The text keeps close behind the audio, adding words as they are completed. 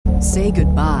Say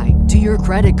goodbye to your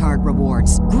credit card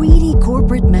rewards. Greedy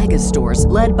corporate mega stores,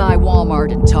 led by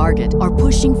Walmart and Target, are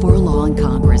pushing for a law in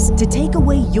Congress to take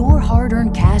away your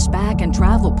hard-earned cash back and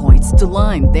travel points to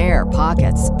line their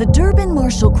pockets. The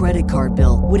Durbin-Marshall credit card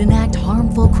bill would enact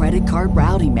harmful credit card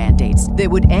routing mandates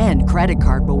that would end credit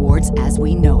card rewards as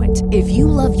we know it. If you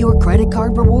love your credit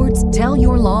card rewards, tell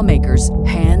your lawmakers,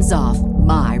 hands off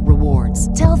my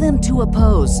rewards. Tell them to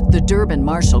oppose the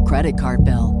Durbin-Marshall credit card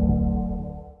bill.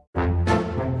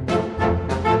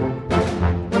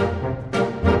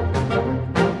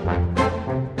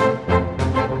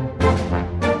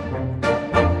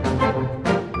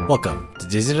 Welcome to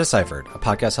Disney Deciphered, a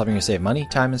podcast helping you save money,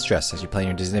 time, and stress as you plan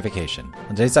your Disney vacation.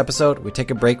 On today's episode, we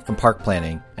take a break from park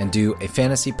planning and do a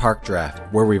fantasy park draft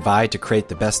where we vie to create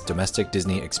the best domestic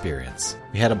Disney experience.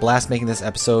 We had a blast making this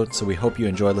episode, so we hope you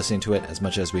enjoyed listening to it as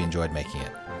much as we enjoyed making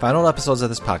it. Find all episodes of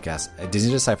this podcast at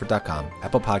DisneyDeciphered.com,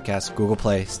 Apple Podcasts, Google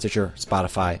Play, Stitcher,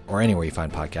 Spotify, or anywhere you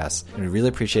find podcasts, and we'd really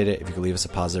appreciate it if you could leave us a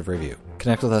positive review.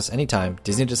 Connect with us anytime,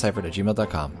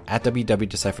 DisneyDeciphered@gmail.com, at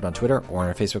WWDeciphered on Twitter, or on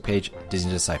our Facebook page,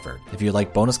 Disney Deciphered. If you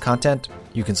like bonus content,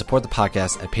 you can support the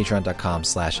podcast at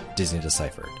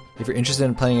patreon.com/DisneyDeciphered. If you're interested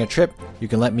in planning a trip, you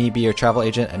can let me be your travel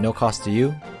agent at no cost to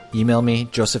you. Email me,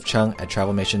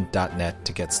 josephchung@travelmation.net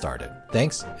to get started.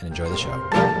 Thanks, and enjoy the show.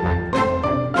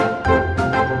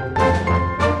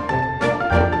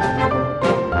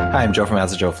 Hi, I'm Joe from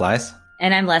As the Joe Flies.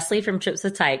 And I'm Leslie from Trips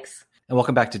with Tykes. And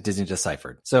welcome back to Disney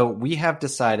Deciphered. So we have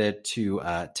decided to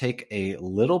take a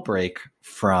little break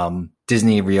from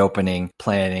Disney reopening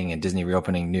planning and Disney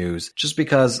reopening news, just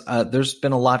because there's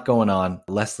been a lot going on.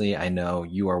 Leslie, I know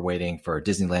you are waiting for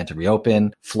Disneyland to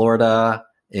reopen. Florida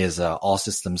is all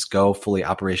systems go, fully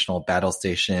operational battle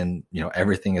station. You know,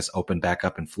 everything is open back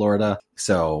up in Florida.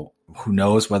 So who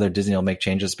knows whether Disney will make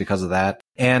changes because of that.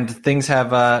 And things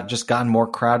have just gotten more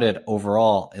crowded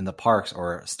overall in the parks,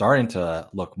 or starting to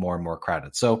look more and more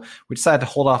crowded. So we decided to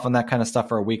hold off on that kind of stuff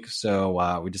for a week.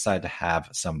 So we decided to have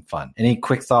some fun. Any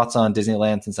quick thoughts on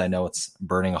Disneyland, since I know it's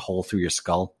burning a hole through your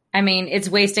skull? I mean, it's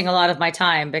wasting a lot of my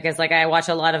time because I watch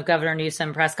a lot of Governor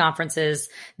Newsom press conferences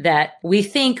that we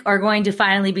think are going to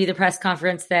finally be the press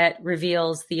conference that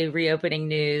reveals the reopening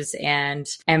news, and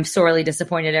I'm sorely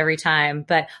disappointed every time.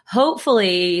 But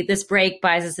hopefully this break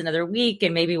buys us another week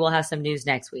and maybe we'll have some news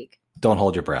next week. Don't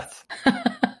hold your breath.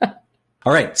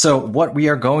 All right. So what we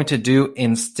are going to do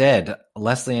instead,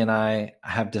 Leslie and I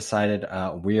have decided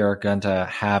we are going to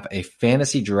have a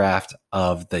fantasy draft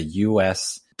of the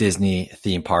U.S. Disney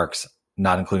theme parks,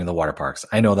 not including the water parks.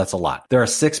 I know that's a lot. There are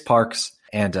 6 parks,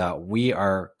 and we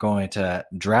are going to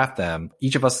draft them.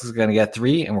 Each of us is going to get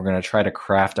 3, and we're going to try to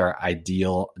craft our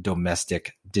ideal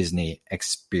domestic Disney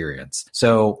experience.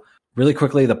 So really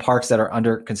quickly, the parks that are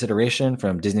under consideration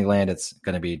from Disneyland, it's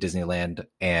going to be Disneyland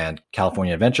and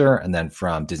California Adventure. And then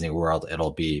from Disney World,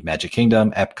 it'll be Magic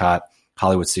Kingdom, Epcot,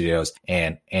 Hollywood Studios,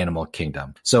 and Animal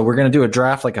Kingdom. So we're going to do a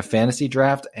draft, like a fantasy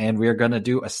draft, and we're going to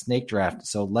do a snake draft.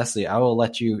 So Leslie, I will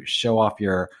let you show off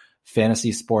your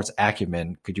fantasy sports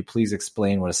acumen. Could you please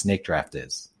explain what a snake draft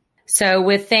is? So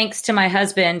with thanks to my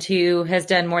husband, who has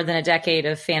done more than a decade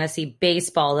of fantasy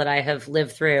baseball that I have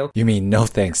lived through. You mean no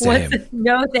thanks to him?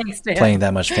 No thanks to him. Playing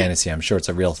that much fantasy, I'm sure it's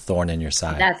a real thorn in your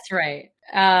side. That's right.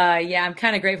 Yeah, I'm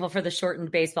kind of grateful for the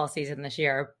shortened baseball season this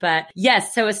year. But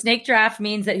yes, so a snake draft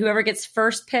means that whoever gets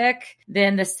first pick,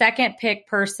 then the second pick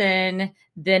person,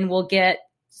 then will get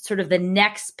sort of the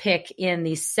next pick in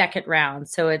the second round.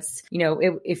 So it's, you know,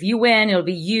 if you win, it'll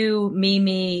be you,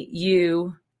 me,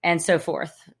 you, and so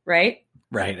forth, right?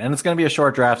 Right. And it's going to be a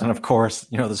short draft. And of course,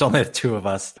 you know, there's only the 2 of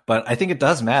us. But I think it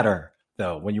does matter,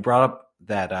 though. When you brought up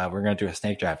that we're going to do a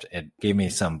snake draft, it gave me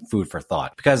some food for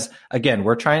thought. Because, again,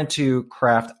 we're trying to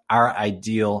craft our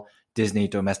ideal Disney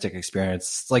domestic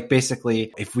experience. It's like,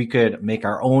 basically, if we could make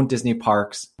our own Disney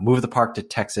parks, move the park to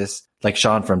Texas, like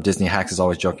Sean from Disney Hacks is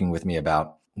always joking with me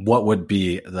about, what would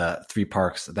be the 3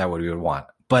 parks that we would want.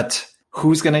 But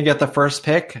who's going to get the first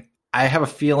pick? I have a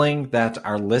feeling that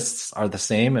our lists are the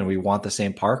same and we want the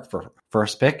same park for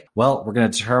first pick. Well, we're going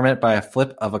to determine it by a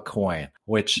flip of a coin,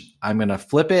 which I'm going to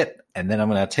flip it, and then I'm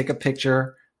going to take a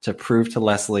picture to prove to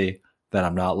Leslie that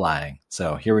I'm not lying.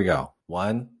 So here we go.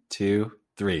 1, 2,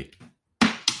 3.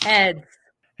 Heads.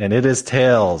 And it is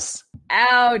tails.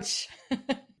 Ouch.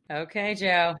 Okay,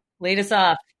 Joe, lead us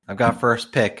off. I've got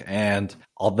first pick, and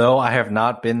although I have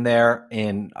not been there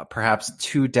in perhaps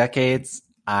 2 decades,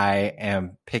 I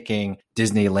am picking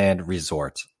Disneyland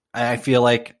Resort. I feel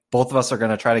like both of us are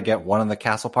going to try to get one of the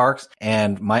castle parks.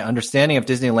 And my understanding of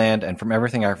Disneyland, and from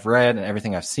everything I've read and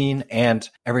everything I've seen and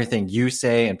everything you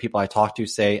say and people I talk to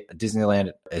say,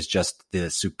 Disneyland is just the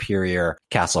superior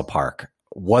castle park.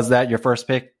 Was that your first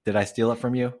pick? Did I steal it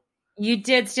from you? You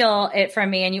did steal it from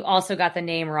me, and you also got the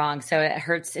name wrong, so it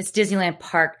hurts. It's Disneyland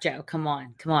Park, Joe. Come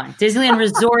on. Disneyland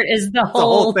Resort is the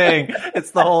whole thing.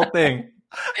 It's the whole thing.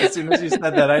 As soon as you said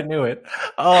that, I knew it.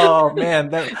 Oh man,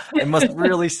 it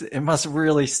must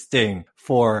really sting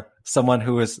for someone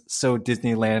who is so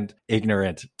Disneyland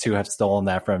ignorant to have stolen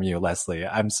that from you, Leslie.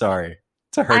 I'm sorry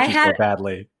to hurt you so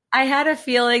badly. I had a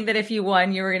feeling that if you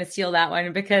won, you were going to steal that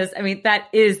one because, I mean, that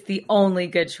is the only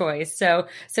good choice. So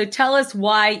tell us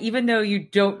why, even though you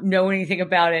don't know anything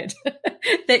about it,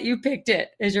 that you picked it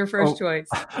as your first choice.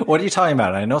 What are you talking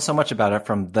about? I know so much about it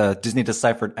from the Disney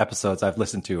Deciphered episodes I've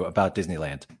listened to about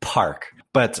Disneyland Park.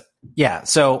 But yeah,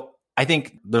 so I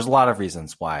think there's a lot of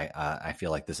reasons why I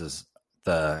feel like this is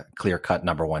the clear-cut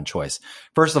number one choice.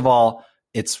 First of all,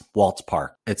 it's Walt's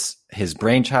park. It's his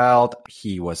brainchild.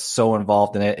 He was so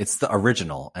involved in it. It's the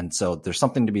original. And so there's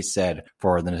something to be said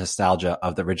for the nostalgia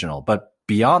of the original. But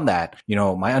beyond that,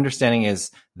 my understanding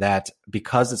is that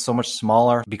because it's so much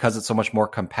smaller, because it's so much more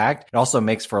compact, it also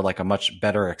makes for like a much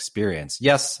better experience.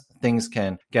 Yes, things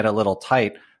can get a little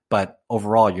tight, but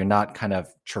overall, you're not kind of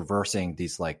traversing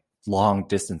these like long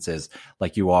distances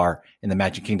like you are in the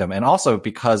Magic Kingdom. And also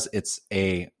because it's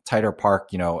a tighter park,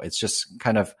 it's just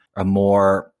kind of a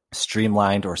more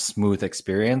streamlined or smooth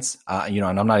experience.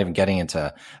 And I'm not even getting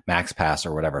into Max Pass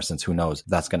or whatever, since who knows if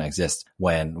that's going to exist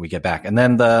when we get back. And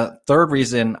then the third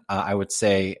reason I would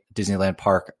say Disneyland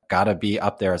Park gotta be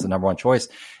up there as the number one choice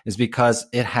is because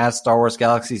it has Star Wars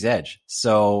Galaxy's Edge.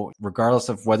 So regardless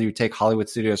of whether you take Hollywood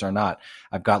Studios or not,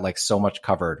 I've got like so much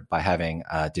covered by having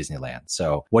Disneyland.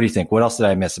 So what do you think? What else did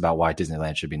I miss about why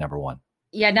Disneyland should be number one?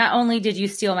 Yeah, not only did you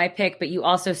steal my pick, but you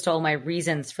also stole my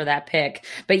reasons for that pick.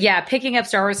 But yeah, picking up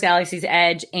Star Wars Galaxy's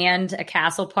Edge and a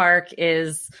castle park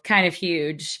is kind of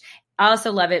huge. I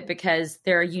also love it because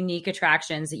there are unique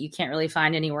attractions that you can't really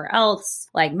find anywhere else,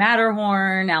 like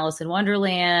Matterhorn, Alice in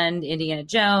Wonderland, Indiana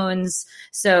Jones.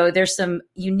 So there's some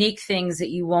unique things that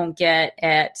you won't get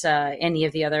at any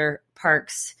of the other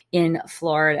parks in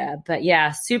Florida. But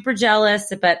yeah, super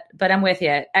jealous, but I'm with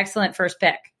you. Excellent first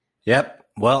pick. Yep.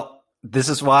 Well, this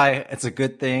is why it's a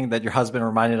good thing that your husband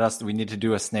reminded us that we need to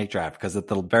do a snake draft, because at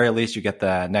the very least you get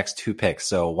the next two picks.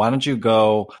 So why don't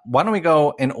we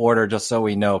go in order just so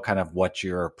we know kind of what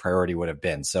your priority would have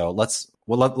been. So let's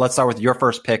start with your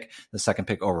first pick, the second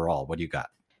pick overall. What do you got?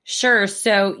 Sure.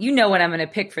 So you know what I'm going to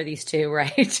pick for these two,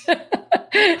 right?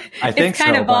 I think it's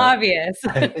kind of obvious.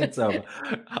 I think so.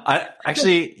 I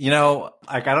actually,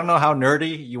 I don't know how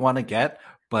nerdy you want to get,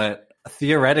 but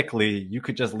theoretically, you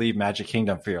could just leave Magic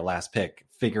Kingdom for your last pick,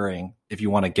 figuring if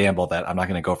you want to gamble that I'm not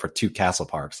going to go for two castle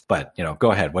parks. But,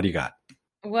 go ahead. What do you got?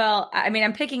 Well, I mean,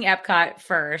 I'm picking Epcot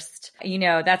first.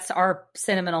 That's our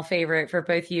sentimental favorite for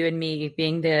both you and me,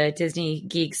 being the Disney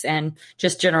geeks and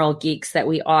just general geeks that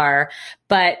we are.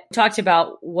 But talked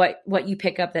about what you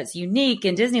pick up that's unique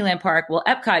in Disneyland Park. Well,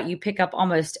 Epcot, you pick up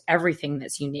almost everything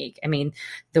that's unique. I mean,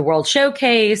 the World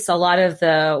Showcase, a lot of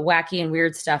the wacky and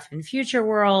weird stuff in Future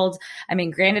World. I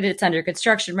mean, granted, it's under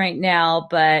construction right now,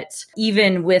 but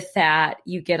even with that,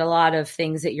 you get a lot of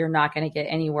things that you're not going to get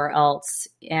anywhere else.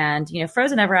 And,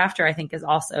 Frozen Ever After, I think, is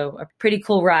also a pretty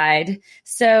cool ride.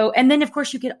 So, and then of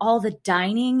course you get all the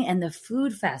dining and the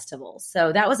food festivals.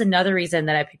 So that was another reason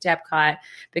that I picked Epcot,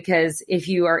 because if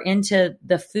you are into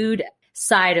the food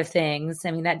side of things,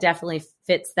 I mean, that definitely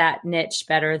fits that niche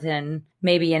better than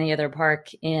maybe any other park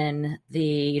in the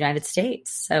United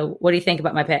States. So what do you think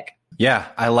about my pick? Yeah,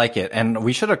 I like it. And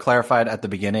we should have clarified at the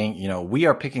beginning, we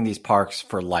are picking these parks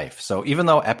for life. So even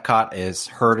though Epcot is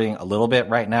hurting a little bit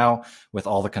right now with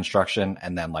all the construction,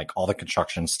 and then like all the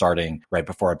construction starting right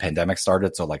before a pandemic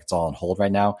started, so like it's all on hold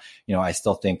right now, I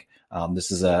still think this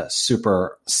is a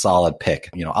super solid pick.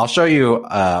 I'll show you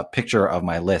a picture of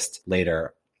my list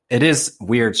later. It is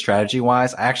weird strategy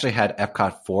wise. I actually had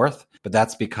Epcot fourth, but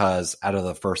that's because out of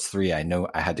the first three, I know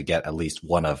I had to get at least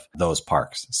one of those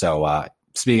parks. So,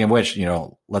 speaking of which,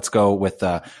 let's go with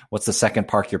what's the second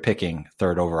park you're picking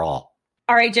third overall?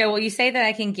 All right, Joe. Well, you say that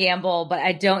I can gamble, but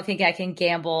I don't think I can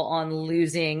gamble on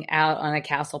losing out on a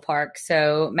castle park.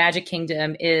 So Magic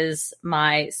Kingdom is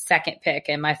my second pick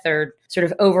and my third sort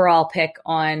of overall pick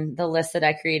on the list that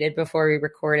I created before we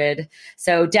recorded.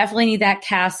 So definitely need that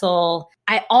castle.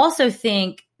 I also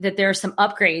think that there are some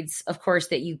upgrades, of course,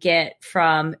 that you get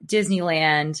from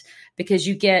Disneyland, because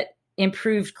you get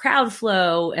improved crowd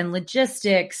flow and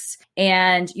logistics,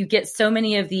 and you get so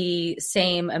many of the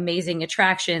same amazing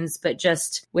attractions, but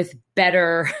just with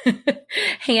better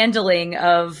handling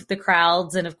of the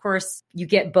crowds. And of course, you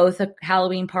get both a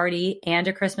Halloween party and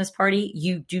a Christmas party.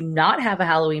 You do not have a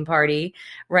Halloween party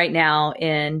right now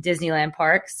in Disneyland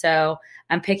Park. So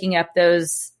I'm picking up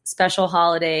those special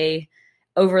holiday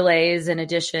overlays and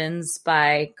additions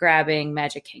by grabbing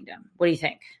Magic Kingdom. What do you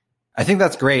think? I think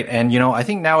that's great. And, I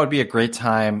think now would be a great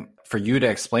time for you to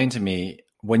explain to me,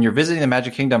 when you're visiting the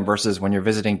Magic Kingdom versus when you're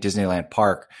visiting Disneyland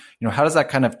Park, how does that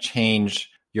kind of change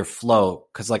your flow?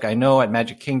 Because I know at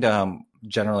Magic Kingdom,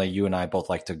 generally you and I both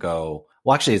like to go.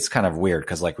 Well, actually, it's kind of weird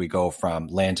because we go from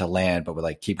land to land, but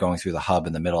we keep going through the hub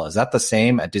in the middle. Is that the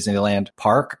same at Disneyland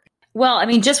Park? Well, I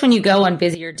mean, just when you go on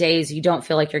busier days, you don't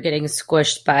feel like you're getting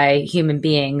squished by human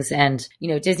beings. And,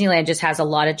 Disneyland just has a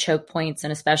lot of choke points.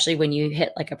 And especially when you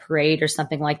hit a parade or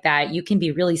something like that, you can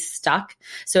be really stuck.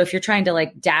 So if you're trying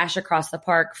to dash across the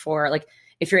park for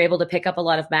if you're able to pick up a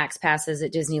lot of max passes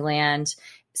at Disneyland,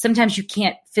 sometimes you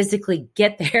can't physically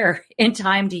get there in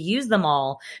time to use them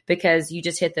all because you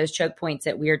just hit those choke points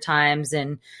at weird times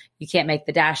and you can't make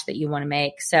the dash that you want to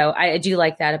make. So I do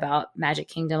like that about Magic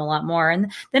Kingdom a lot more.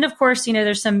 And then, of course,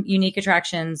 there's some unique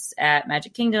attractions at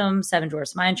Magic Kingdom. Seven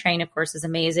Dwarfs Mine Train, of course, is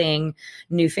amazing.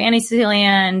 New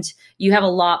Fantasyland. You have a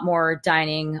lot more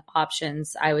dining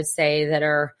options, I would say, that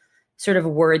are sort of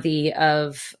worthy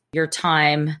of your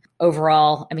time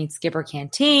overall. I mean, Skipper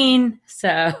Canteen.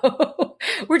 So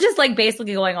we're just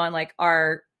basically going on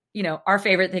our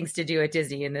favorite things to do at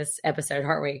Disney in this episode,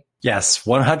 aren't we? Yes.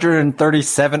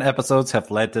 137 episodes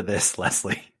have led to this,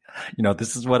 Leslie.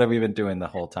 This is what we've been doing the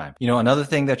whole time. Another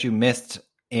thing that you missed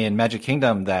in Magic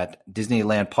Kingdom that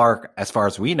Disneyland Park, as far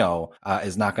as we know,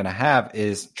 is not going to have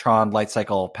is Tron Light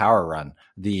Cycle Power Run,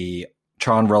 the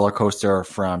Tron roller coaster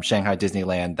from Shanghai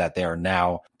Disneyland that they are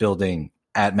now building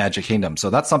at Magic Kingdom. So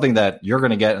that's something that you're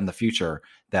going to get in the future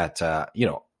that,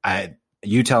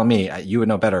 you tell me, you would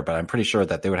know better, but I'm pretty sure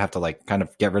that they would have to kind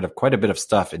of get rid of quite a bit of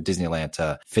stuff in Disneyland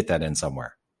to fit that in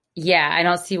somewhere. Yeah, I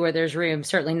don't see where there's room.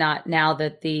 Certainly not now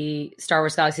that the Star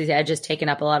Wars Galaxy's Edge has taken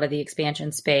up a lot of the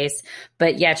expansion space.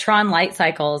 But yeah, Tron Light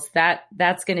Cycles,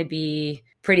 that's going to be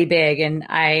pretty big. And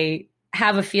I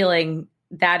have a feeling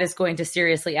that is going to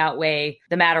seriously outweigh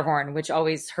the Matterhorn, which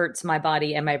always hurts my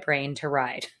body and my brain to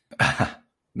ride.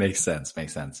 Makes sense.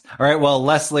 All right. Well,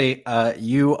 Leslie,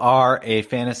 you are a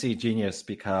fantasy genius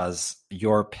because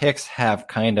your picks have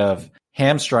kind of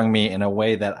hamstrung me in a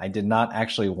way that I did not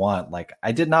actually want.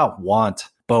 I did not want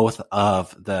both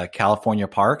of the California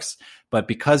parks, but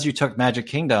because you took Magic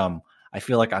Kingdom, I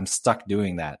feel like I'm stuck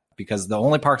doing that because the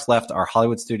only parks left are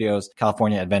Hollywood Studios,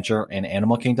 California Adventure, and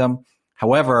Animal Kingdom.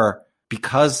 However,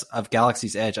 because of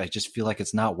Galaxy's Edge, I just feel like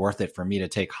it's not worth it for me to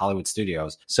take Hollywood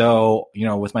Studios. So,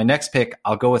 with my next pick,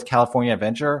 I'll go with California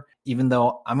Adventure, even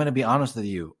though I'm going to be honest with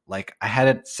you, I had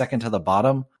it second to the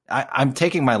bottom. I'm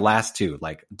taking my last two,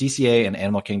 DCA and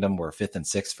Animal Kingdom were 5th and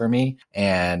 6th for me.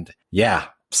 And yeah,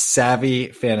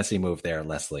 savvy fantasy move there,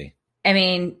 Leslie. I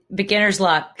mean, beginner's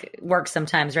luck works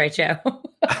sometimes, right, Joe?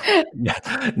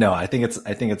 Yeah. No, I think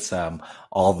it's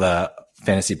all the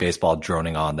fantasy baseball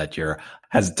droning on that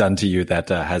has done to you that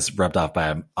has rubbed off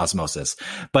by osmosis.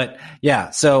 But yeah,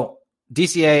 so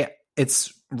DCA,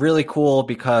 it's really cool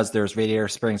because there's Radiator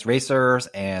Springs Racers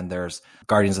and there's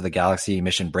Guardians of the Galaxy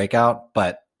Mission Breakout.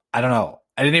 But I don't know.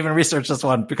 I didn't even research this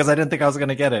one because I didn't think I was going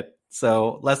to get it.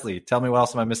 So Leslie, tell me what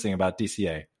else am I missing about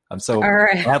DCA? I'm so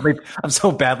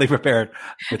badly prepared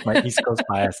with my East Coast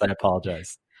bias. I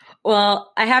apologize.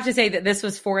 Well, I have to say that this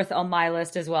was 4th on my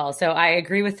list as well. So I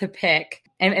agree with the pick.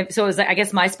 And so it was, I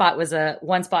guess my spot was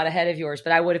one spot ahead of yours,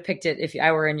 but I would have picked it if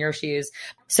I were in your shoes.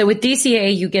 So with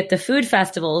DCA, you get the food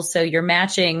festivals. So you're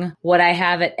matching what I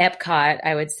have at Epcot.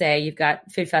 I would say you've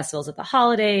got food festivals at the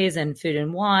holidays and food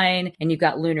and wine, and you've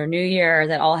got Lunar New Year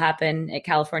that all happen at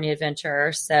California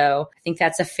Adventure. So I think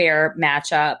that's a fair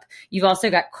matchup. You've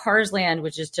also got Cars Land,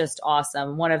 which is just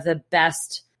awesome. One of the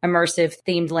best immersive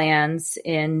themed lands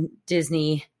in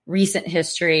Disney recent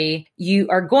history. You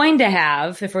are going to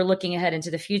have, if we're looking ahead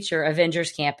into the future,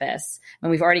 Avengers Campus.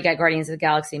 And we've already got Guardians of the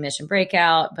Galaxy Mission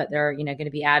Breakout, but they're, going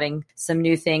to be adding some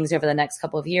new things over the next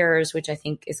couple of years, which I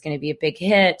think is going to be a big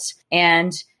hit.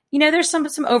 And there's some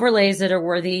overlays that are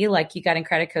worthy, like you got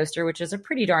Incredicoaster, which is a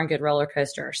pretty darn good roller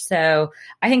coaster. So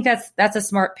I think that's a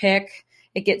smart pick.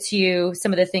 It gets you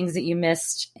some of the things that you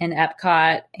missed in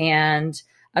Epcot and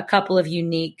a couple of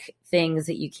unique things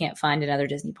that you can't find in other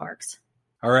Disney parks.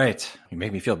 All right. You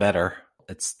make me feel better.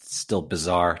 It's still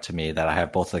bizarre to me that I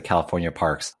have both of the California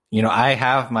parks. I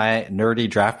have my nerdy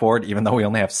draft board, even though we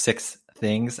only have 6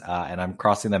 things, and I'm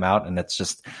crossing them out. And it's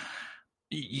just,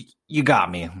 You got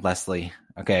me, Leslie.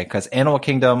 Okay, because Animal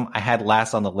Kingdom I had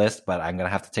last on the list, but I'm gonna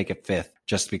have to take it fifth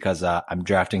just because I'm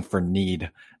drafting for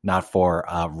need, not for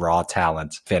raw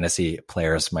talent. Fantasy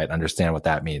players might understand what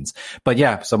that means. But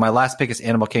yeah, so my last pick is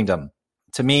Animal Kingdom.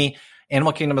 To me,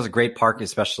 Animal Kingdom is a great park,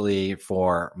 especially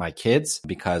for my kids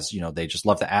because, they just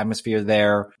love the atmosphere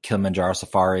there. Kilimanjaro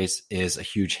Safaris is a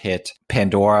huge hit.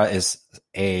 Pandora is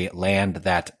a land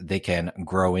that they can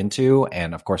grow into.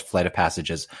 And of course, Flight of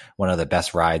Passage is one of the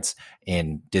best rides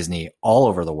in Disney all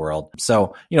over the world.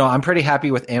 So, I'm pretty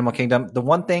happy with Animal Kingdom. The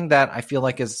one thing that I feel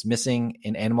like is missing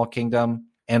in Animal Kingdom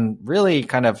and really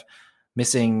kind of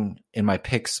missing in my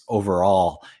picks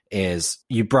overall is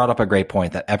you brought up a great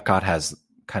point that Epcot has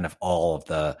kind of all of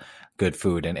the good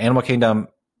food, and Animal Kingdom,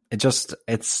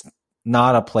 it's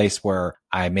not a place where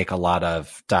I make a lot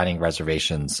of dining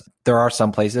reservations. There are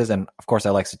some places, and of course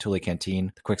I like Satu'li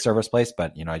Canteen, the quick service place,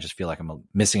 but I just feel like I'm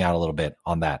missing out a little bit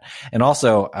on that. And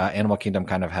also Animal Kingdom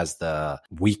kind of has the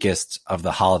weakest of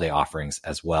the holiday offerings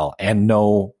as well, and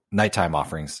no nighttime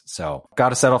offerings. So got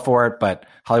to settle for it, but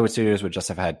Hollywood Studios would just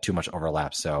have had too much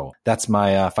overlap. So that's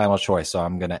my final choice. So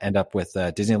I'm going to end up with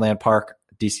Disneyland Park,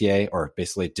 DCA, or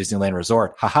basically Disneyland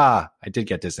Resort. Haha, I did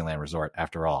get Disneyland Resort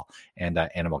after all, and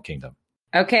Animal Kingdom.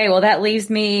 Okay, well, that leaves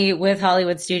me with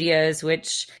Hollywood Studios,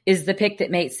 which is the pick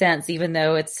that makes sense, even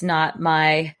though it's not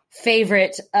my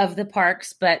favorite of the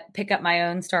parks, but pick up my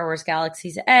own Star Wars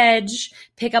Galaxy's Edge,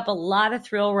 pick up a lot of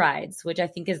thrill rides, which I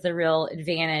think is the real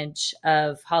advantage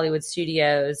of Hollywood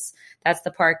Studios. That's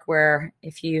the park where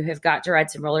if you have got to ride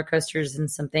some roller coasters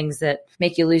and some things that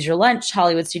make you lose your lunch,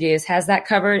 Hollywood Studios has that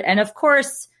covered. And of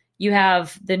course, you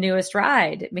have the newest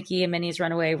ride, Mickey and Minnie's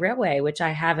Runaway Railway, which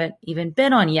I haven't even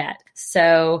been on yet.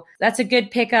 So that's a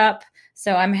good pickup.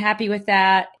 So I'm happy with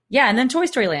that. Yeah, and then Toy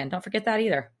Story Land. Don't forget that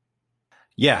either.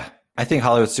 Yeah, I think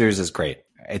Hollywood Studios is great.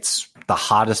 It's the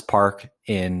hottest park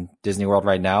in Disney World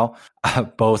right now,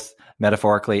 both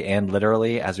metaphorically and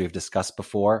literally, as we've discussed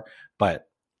before. But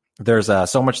there's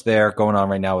so much there going on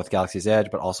right now with Galaxy's Edge,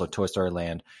 but also Toy Story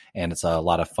Land, and it's a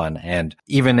lot of fun. And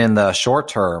even in the short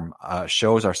term,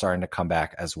 shows are starting to come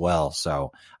back as well.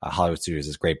 So Hollywood Studios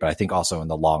is great, but I think also in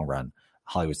the long run,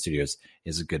 Hollywood Studios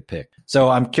is a good pick. So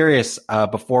I'm curious,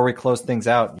 before we close things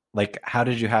out, how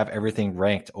did you have everything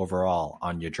ranked overall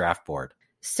on your draft board?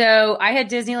 So I had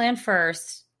Disneyland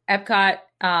first, Epcot,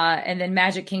 and then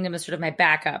Magic Kingdom is sort of my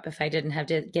backup if I didn't have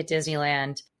to get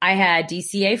Disneyland. I had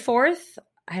DCA fourth.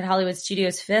 I had Hollywood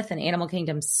Studios fifth and Animal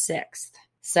Kingdom sixth.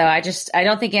 So I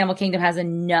don't think Animal Kingdom has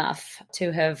enough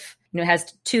to have,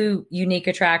 has two unique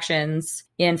attractions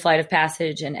in Flight of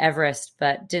Passage and Everest,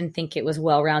 but didn't think it was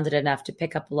well-rounded enough to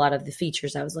pick up a lot of the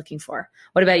features I was looking for.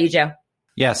 What about you, Joe?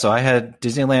 Yeah, so I had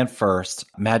Disneyland first,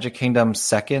 Magic Kingdom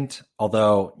second,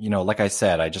 although, like I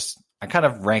said, I kind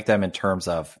of ranked them in terms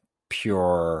of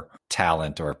pure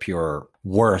talent or pure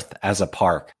worth as a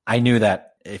park. I knew that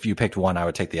if you picked one, I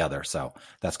would take the other. So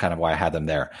that's kind of why I had them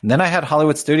there. And then I had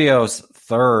Hollywood Studios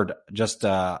third. Just,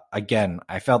 again,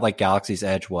 I felt like Galaxy's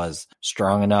Edge was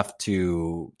strong enough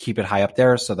to keep it high up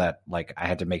there so that I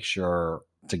had to make sure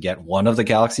to get one of the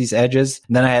Galaxy's Edges.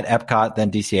 And then I had Epcot,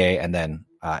 then DCA, and then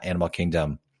Animal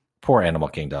Kingdom. Poor Animal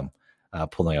Kingdom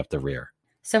pulling up the rear.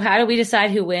 So how do we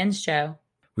decide who wins, Joe?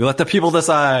 We let the people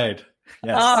decide.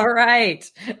 Yes. All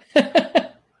right.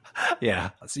 Yeah.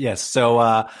 Yes. So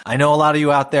I know a lot of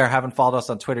you out there haven't followed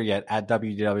us on Twitter yet at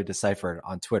WDW Deciphered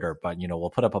on Twitter, but we'll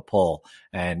put up a poll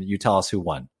and you tell us who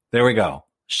won. There we go.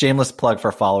 Shameless plug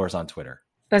for followers on Twitter.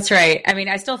 That's right. I mean,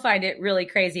 I still find it really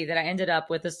crazy that I ended up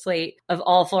with a slate of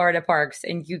all Florida parks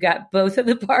and you got both of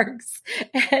the parks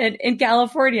in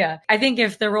California. I think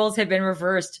if the roles had been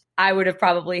reversed, I would have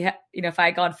probably, if I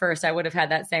had gone first, I would have had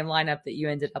that same lineup that you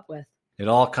ended up with. It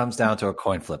all comes down to a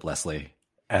coin flip, Leslie,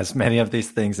 as many of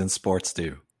these things in sports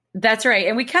do. That's right.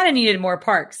 And we kind of needed more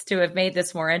parks to have made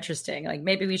this more interesting.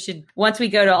 Maybe we should, once we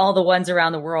go to all the ones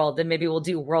around the world, then maybe we'll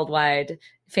do worldwide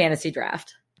fantasy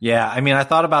draft. Yeah, I mean, I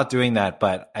thought about doing that,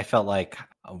 but I felt like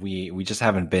we just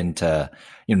haven't been to,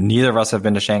 neither of us have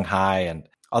been to Shanghai. And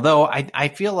although I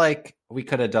feel like we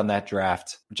could have done that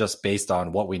draft just based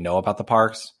on what we know about the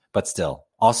parks, but still.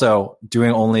 Also,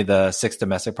 doing only the 6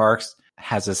 domestic parks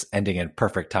has us ending in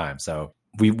perfect time. So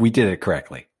we did it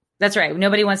correctly. That's right.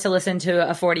 Nobody wants to listen to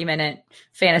a 40-minute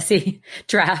fantasy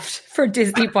draft for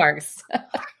Disney parks.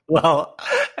 Well,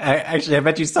 I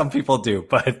bet you some people do,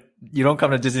 but you don't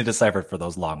come to Disney Deciphered for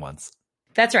those long ones.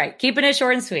 That's right. Keeping it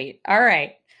short and sweet. All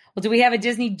right. Well, do we have a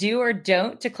Disney do or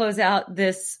don't to close out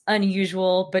this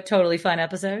unusual but totally fun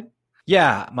episode?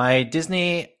 Yeah, my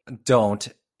Disney don't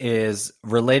is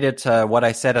related to what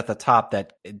I said at the top,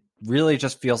 that really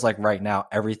just feels like right now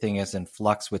everything is in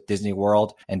flux with Disney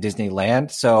World and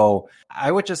Disneyland. So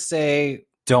I would just say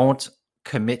don't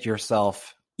commit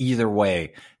yourself either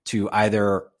way to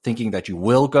either thinking that you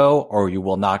will go or you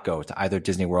will not go to either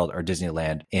Disney World or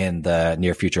Disneyland in the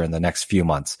near future, in the next few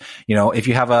months. If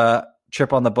you have a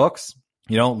trip on the books,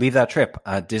 leave that trip.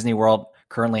 Disney World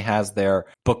currently has their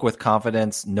book with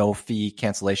confidence, no fee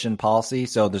cancellation policy.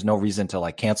 So there's no reason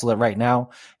to cancel it right now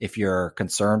if you're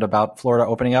concerned about Florida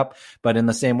opening up. But in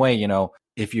the same way,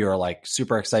 if you're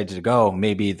super excited to go,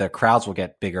 maybe the crowds will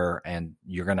get bigger and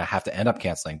you're going to have to end up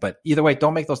canceling. But either way,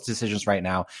 don't make those decisions right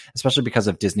now, especially because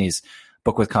of Disney's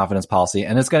book with confidence policy.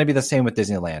 And it's going to be the same with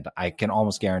Disneyland. I can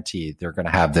almost guarantee they're going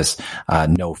to have this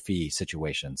no fee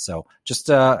situation. So just,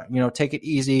 take it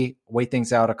easy, wait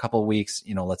things out a couple of weeks.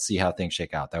 Let's see how things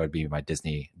shake out. That would be my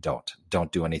Disney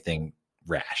don't do anything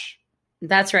rash.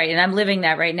 That's right. And I'm living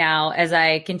that right now as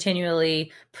I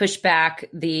continually push back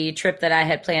the trip that I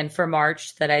had planned for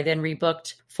March that I then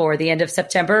rebooked for the end of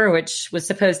September, which was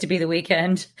supposed to be the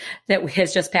weekend that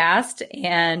has just passed.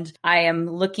 And I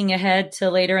am looking ahead to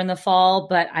later in the fall,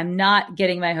 but I'm not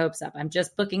getting my hopes up. I'm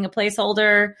just booking a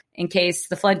placeholder in case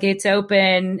the floodgates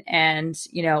open, and,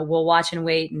 we'll watch and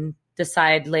wait and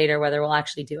decide later whether we'll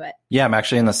actually do it. Yeah, I'm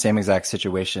actually in the same exact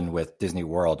situation with Disney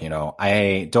World.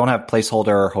 I don't have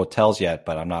placeholder hotels yet,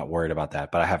 but I'm not worried about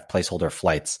that. But I have placeholder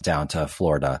flights down to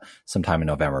Florida sometime in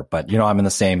November. But, I'm in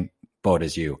the same boat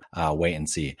as you. Wait and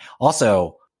see.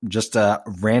 Also, just a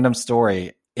random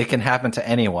story. It can happen to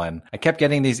anyone. I kept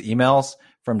getting these emails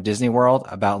from Disney World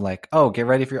about get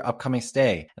ready for your upcoming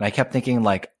stay. And I kept thinking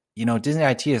Disney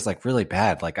IT is really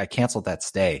bad. I canceled that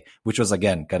stay, which was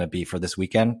again going to be for this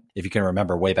weekend. If you can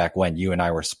remember way back when you and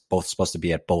I were both supposed to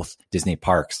be at both Disney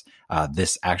parks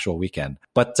this actual weekend.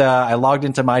 But I logged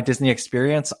into my Disney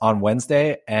experience on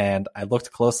Wednesday and I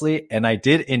looked closely and I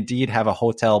did indeed have a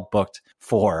hotel booked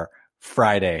for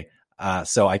Friday.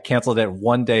 So I canceled it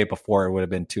one day before it would have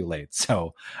been too late.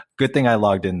 So good thing I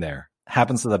logged in there.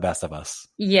 Happens to the best of us.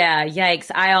 Yeah,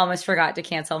 yikes. I almost forgot to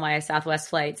cancel my Southwest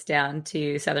flights down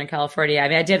to Southern California. I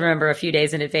mean, I did remember a few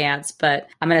days in advance, but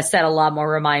I'm going to set a lot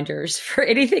more reminders for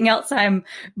anything else I'm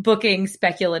booking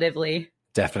speculatively.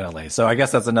 Definitely. So I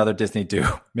guess that's another Disney do.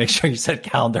 Make sure you set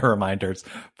calendar reminders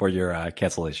for your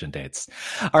cancellation dates.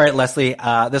 All right, Leslie,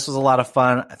 this was a lot of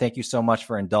fun. Thank you so much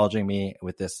for indulging me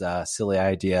with this silly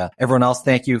idea. Everyone else,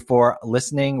 thank you for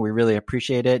listening. We really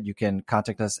appreciate it. You can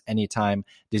contact us anytime,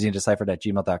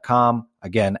 DisneyDeciphered@gmail.com.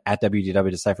 Again, at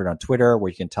WDWDeciphered on Twitter, where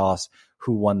you can tell us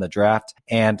who won the draft.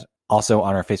 And also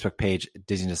on our Facebook page,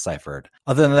 Disney Deciphered.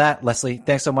 Other than that, Leslie,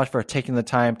 thanks so much for taking the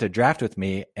time to draft with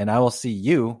me. And I will see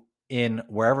you in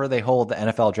wherever they hold the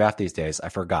NFL draft these days. I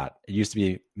forgot. It used to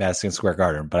be Madison Square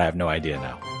Garden, but I have no idea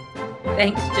now.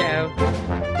 Thanks, Joe.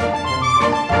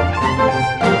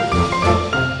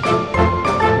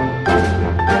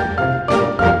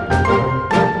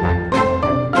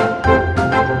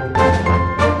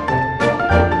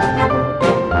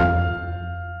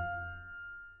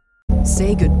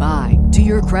 Say goodbye to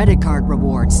your credit card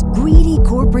rewards. Greedy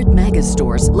corporate mega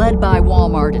stores, led by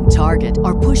Walmart and Target,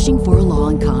 are pushing for a law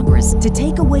in Congress to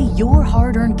take away your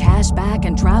hard-earned cash back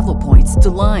and travel points to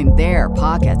line their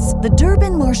pockets. The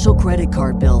Durbin-Marshall credit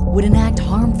card bill would enact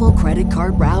harmful credit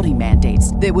card routing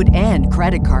mandates that would end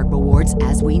credit card rewards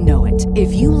as we know it.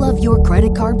 If you love your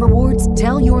credit card rewards,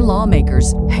 tell your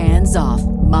lawmakers, hands off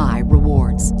my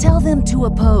rewards. Tell them to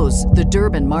oppose the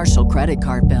Durbin-Marshall credit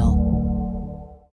card bill.